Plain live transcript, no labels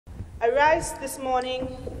I rise this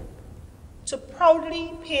morning to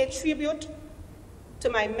proudly pay tribute to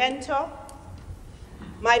my mentor,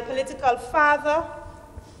 my political father,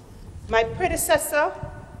 my predecessor,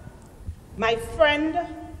 my friend,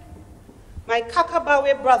 my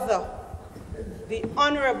Kakabawe brother, the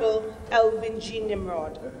Honorable Elvin G.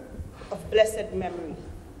 Nimrod, of blessed memory.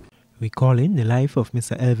 Recalling the life of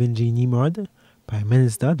Mr. Elvin G. Nimrod, Prime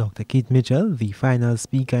Minister Dr. Keith Mitchell, the final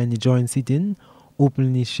speaker in the joint sitting,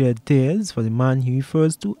 openly shed tears for the man he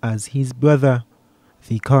refers to as his brother.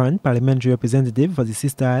 The current parliamentary representative for the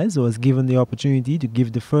Sister Isles was given the opportunity to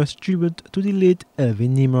give the first tribute to the late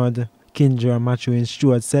Elvin Nimrod. Kindra Mathurin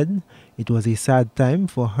Stewart said it was a sad time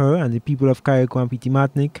for her and the people of Carriacou and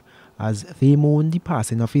Petit-Martinique as they mourned the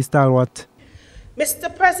passing of his stalwart.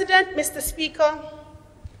 Mr. President, Mr. Speaker,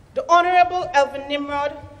 the Honorable Elvin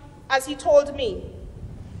Nimrod, as he told me,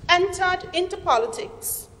 entered into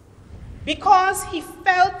politics because he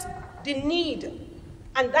felt the need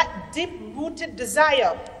and that deep-rooted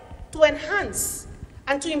desire to enhance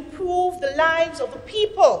and to improve the lives of the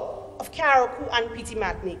people of Carriacou and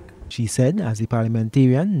Petit-Martinique. She said, as a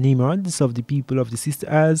parliamentarian, Nimrod served the people of the Sister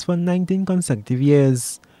Isles for 19 consecutive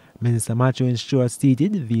years. Minister Mathurin Stewart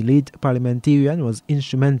stated the late parliamentarian was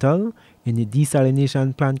instrumental in the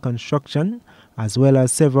desalination plant construction as well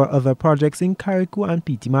as several other projects in Carriacou and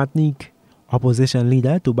Petit-Martinique. Opposition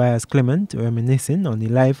leader Tobias Clement, reminiscing on the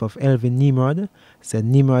life of Elvin Nimrod, said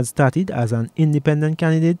Nimrod started as an independent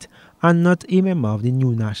candidate and not a member of the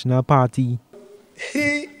new National Party.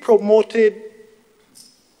 He promoted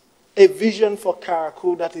a vision for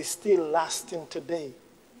Carriacou that is still lasting today.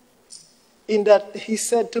 In that he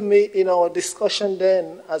said to me in our discussion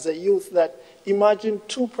then as a youth that imagine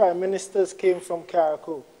two prime ministers came from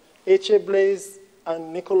Carriacou, H.A. Blaise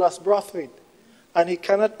and Nicholas Brathwaite, and he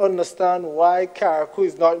cannot understand why Carriacou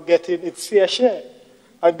is not getting its fair share.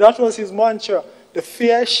 And that was his mantra, the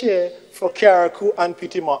fair share for Carriacou and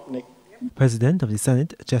Petit-Martinique. President of the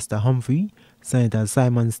Senate, Chester Humphrey, Senators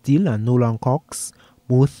Simon Steele and Nolan Cox,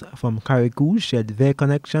 both from Carriacou, shared their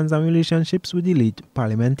connections and relationships with the late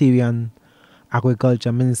parliamentarian.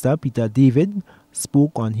 Agriculture Minister Peter David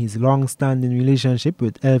spoke on his long-standing relationship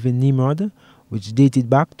with Elvin Nimrod, which dated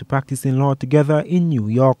back to practicing law together in New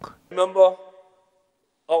York. Remember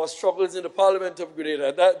our struggles in the Parliament of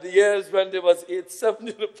Grenada, that the years when there was 8-7 in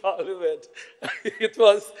the Parliament. It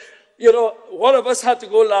was, you know, one of us had to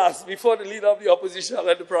go last before the leader of the opposition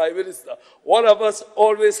and the Prime Minister. One of us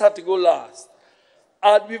always had to go last.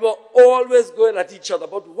 And we were always going at each other.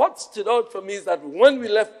 But what stood out for me is that when we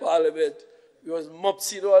left Parliament, it was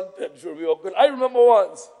Mopsido and Pedro. We were good. I remember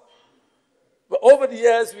once. But over the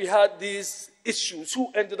years, we had these issues. Who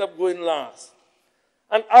ended up going last?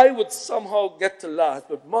 And I would somehow get to last.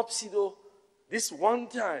 But Mopsido, this one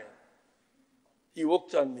time, he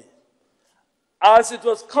worked on me. As it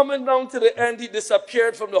was coming down to the end, he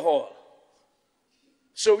disappeared from the hall.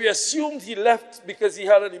 So we assumed he left because he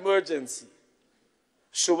had an emergency.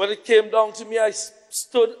 So when it came down to me, I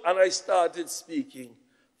stood and I started speaking.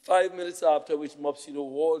 5 minutes after which Mopsido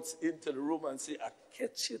waltzed into the room and said, "I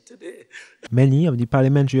catch you today." Many of the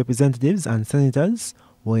parliamentary representatives and senators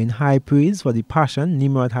were in high praise for the passion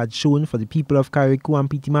Nimrod had shown for the people of Carriacou and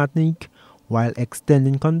Petit-Martinique while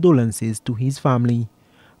extending condolences to his family.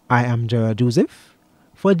 I am Gerard Joseph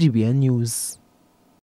for GBN News.